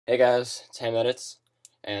Hey guys, 10 minutes,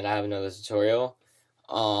 and I have another tutorial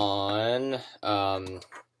on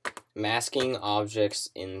masking objects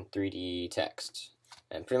in 3D text.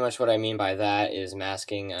 And pretty much what I mean by that is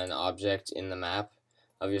masking an object in the map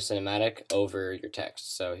of your cinematic over your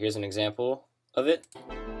text. So here's an example of it.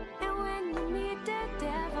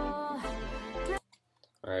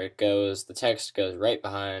 Where it goes, the text goes right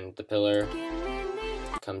behind the pillar,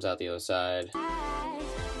 comes out the other side,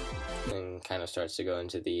 and kind of starts to go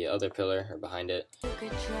into the other pillar or behind it.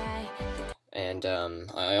 And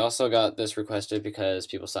I also got this requested because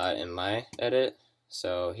people saw it in my edit.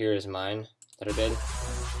 So here is mine that I did,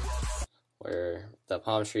 where the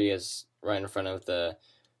palm tree is right in front of the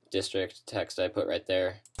district text I put right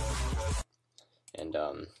there. And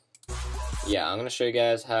yeah, I'm gonna show you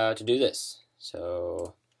guys how to do this.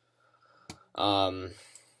 So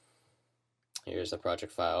here's the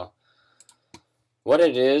project file. What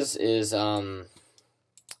it is if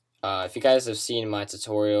you guys have seen my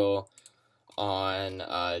tutorial on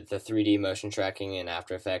the 3D motion tracking in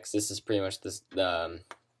After Effects, this is pretty much the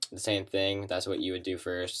same thing. That's what you would do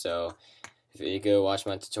first. So if you go watch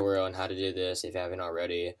my tutorial on how to do this, if you haven't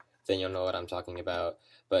already, then you'll know what I'm talking about.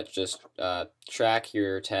 But just track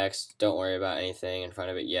your text. Don't worry about anything in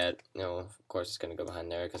front of it yet. Of course it's going to go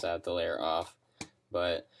behind there because I have the layer off.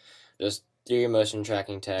 But just do your motion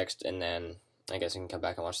tracking text, and then I guess you can come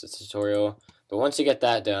back and watch this tutorial. But once you get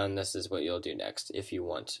that done, this is what you'll do next if you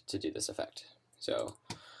want to do this effect. So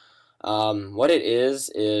what it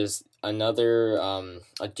is another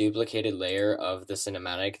a duplicated layer of the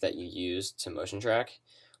cinematic that you used to motion track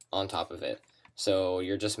on top of it. So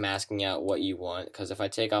you're just masking out what you want, because if I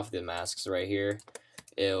take off the masks right here,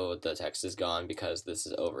 the text is gone because this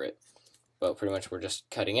is over it. But pretty much we're just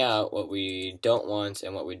cutting out what we don't want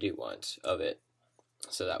and what we do want of it.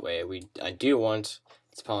 So that way I do want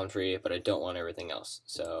its palm tree, but I don't want everything else.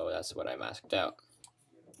 So that's what I masked out.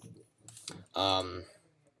 Of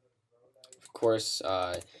course,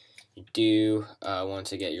 you do want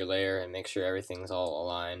to get your layer and make sure everything's all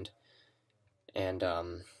aligned, and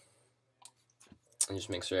just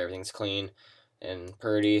make sure everything's clean and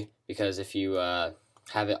pretty, because if you have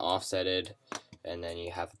it offsetted and then you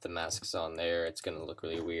have the masks on there, it's going to look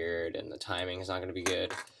really weird and the timing is not going to be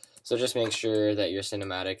good. So just make sure that your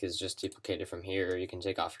cinematic is just duplicated from here. You can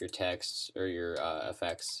take off your text or your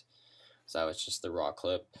effects, so it's just the raw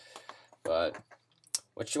clip. But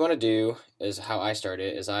what you want to do is how I start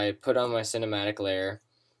it is I put on my cinematic layer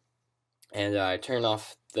and I turn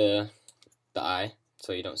off the eye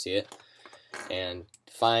so you don't see it, and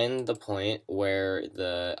find the point where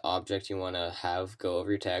the object you want to have go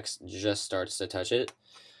over your text just starts to touch it.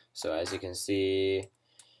 So as you can see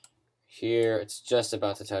here, it's just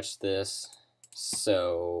about to touch this,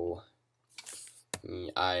 so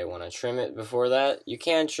I want to trim it before that. You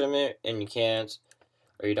can trim it and you can't,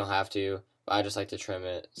 or you don't have to, but I just like to trim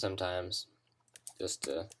it sometimes just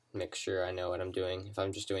to make sure I know what I'm doing if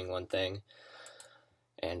I'm just doing one thing.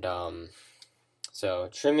 And so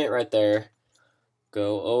trim it right there,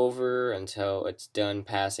 go over until it's done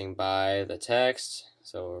passing by the text.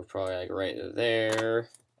 So we're probably like right there.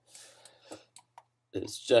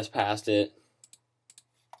 It's just past it.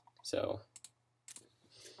 So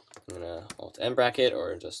I'm gonna Alt N bracket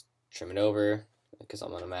or just trim it over because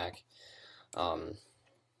I'm on a Mac.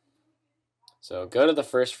 So go to the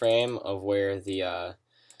first frame of where the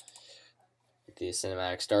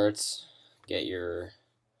cinematic starts. Get your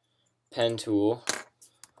pen tool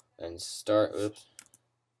and start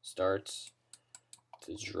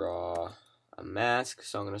to draw a mask.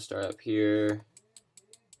 So I'm gonna start up here,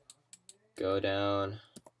 go down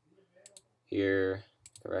here,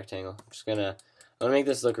 a rectangle. I'm gonna make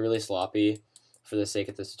this look really sloppy for the sake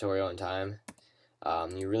of the tutorial and time.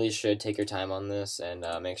 You really should take your time on this and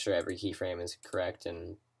make sure every keyframe is correct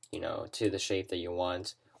and to the shape that you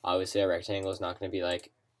want. Obviously a rectangle is not going to be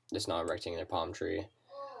like, it's not a rectangular palm tree.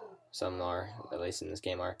 Some are, at least in this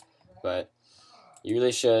game are, but you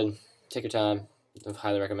really should take your time. I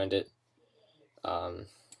highly recommend it. Once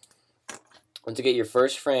you get your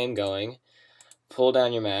first frame going, pull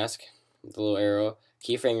down your mask with the little arrow,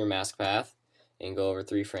 keyframe your mask path, and go over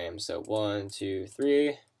 3 frames. So 1, 2,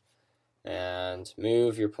 3, and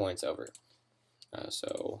move your points over.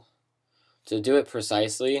 So to do it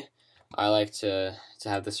precisely, I like to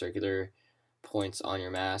have the circular points on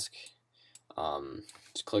your mask.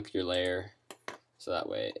 Just click your layer so that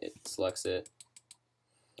way it selects it,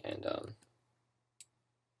 and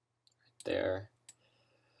there.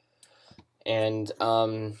 And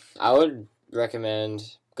I would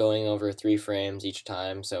recommend going over 3 frames each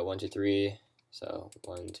time. So 1, 2, 3. So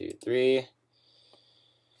 1, 2, 3.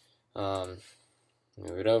 And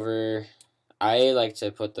Move it over. I like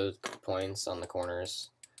to put those points on the corners,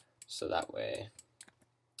 so that way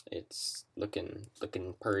it's looking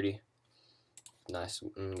pretty, nice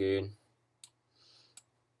and good.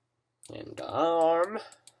 And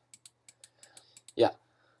yeah,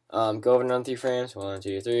 go over another 3 frames. 1,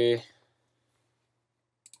 2, 3.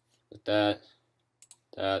 With that,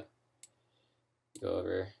 go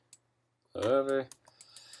over,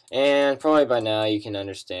 and probably by now you can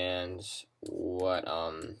understand what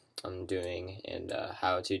I'm doing and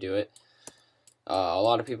how to do it. A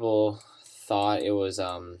lot of people thought it was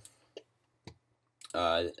that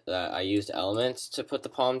I used elements to put the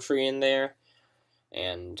palm tree in there,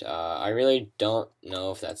 and I really don't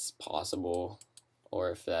know if that's possible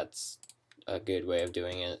or if that's a good way of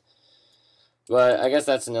doing it. But I guess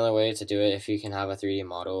that's another way to do it if you can have a 3D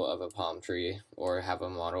model of a palm tree or have a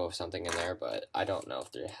model of something in there, but I don't know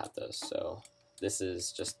if they have those, so this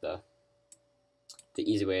is just the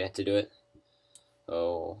easy way to do it.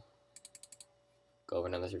 So go over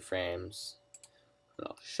another 3 frames, and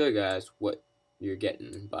I'll show you guys what you're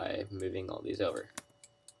getting by moving all these over.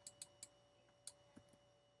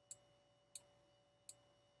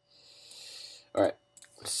 Alright,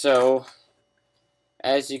 so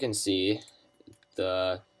as you can see,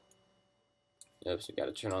 oops, we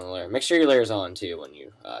gotta turn on the layer. Make sure your layer's on too when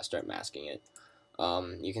you start masking it.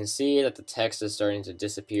 You can see that the text is starting to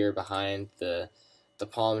disappear behind the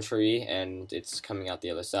palm tree, and it's coming out the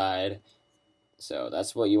other side. So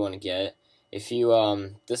that's what you want to get. If you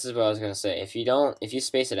this is what I was gonna say. If you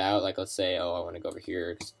space it out, like let's say, oh, I want to go over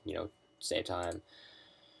here, you know, save time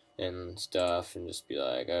and stuff, and just be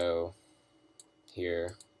like, oh,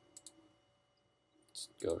 here, let's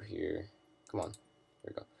go over here. Come on, here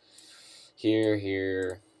we go. Here,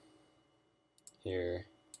 here.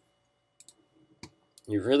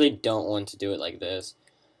 You really don't want to do it like this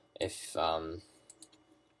if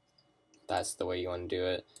that's the way you want to do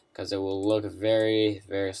it, because it will look very,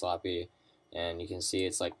 very sloppy, and you can see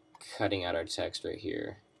it's like cutting out our text right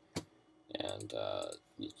here, and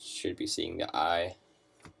you should be seeing the eye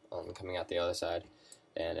coming out the other side,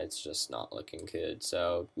 and it's just not looking good.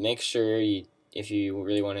 So make sure if you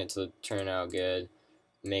really want it to turn out good,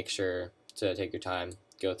 make sure to take your time,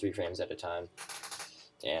 go 3 frames at a time,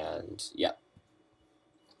 and yeah.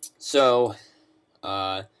 So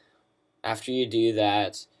after you do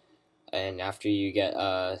that, and after you get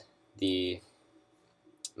the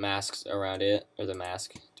masks around it, or the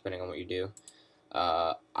mask, depending on what you do,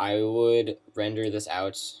 I would render this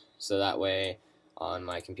out so that way on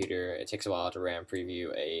my computer it takes a while to RAM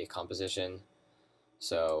preview a composition.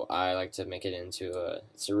 So I like to make it into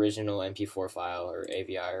its original MP4 file or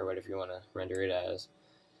AVI or whatever you want to render it as,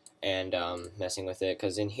 and messing with it,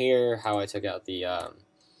 because in here how I took out the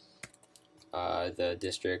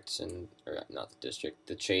district, and or not the district,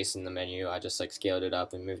 the chase in the menu, I just like scaled it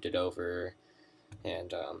up and moved it over,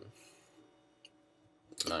 and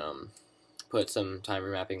put some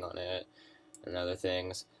timer mapping on it and other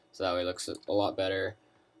things, so that way it looks a lot better.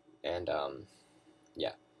 And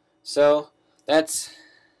yeah, so that's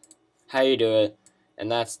how you do it,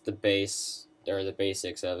 and that's the base, or the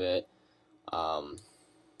basics of it. Of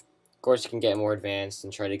course, you can get more advanced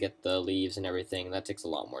and try to get the leaves and everything. That takes a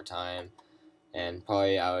lot more time, and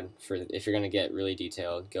probably I would, if you're gonna get really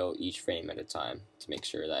detailed, go each frame at a time to make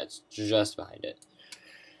sure that's just behind it.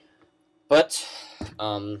 But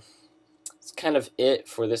it's kind of it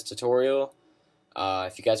for this tutorial.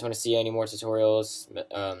 If you guys want to see any more tutorials,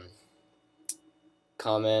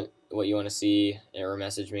 comment what you want to see or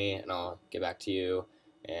message me, and I'll get back to you,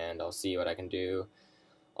 and I'll see what I can do.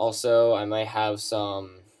 Also, I might have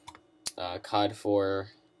some COD 4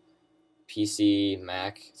 PC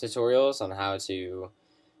Mac tutorials on how to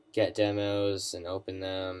get demos and open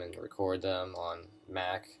them and record them on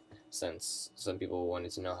Mac, since some people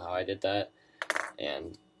wanted to know how I did that.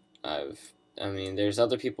 And I mean, there's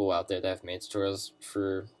other people out there that have made tutorials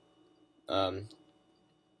for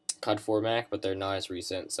COD 4 Mac, but they're not as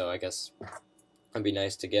recent, so I guess it'd be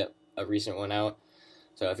nice to get a recent one out.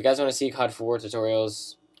 So if you guys want to see COD 4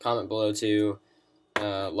 tutorials, comment below too,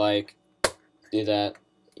 like, do that,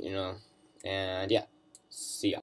 you know, and yeah, see ya.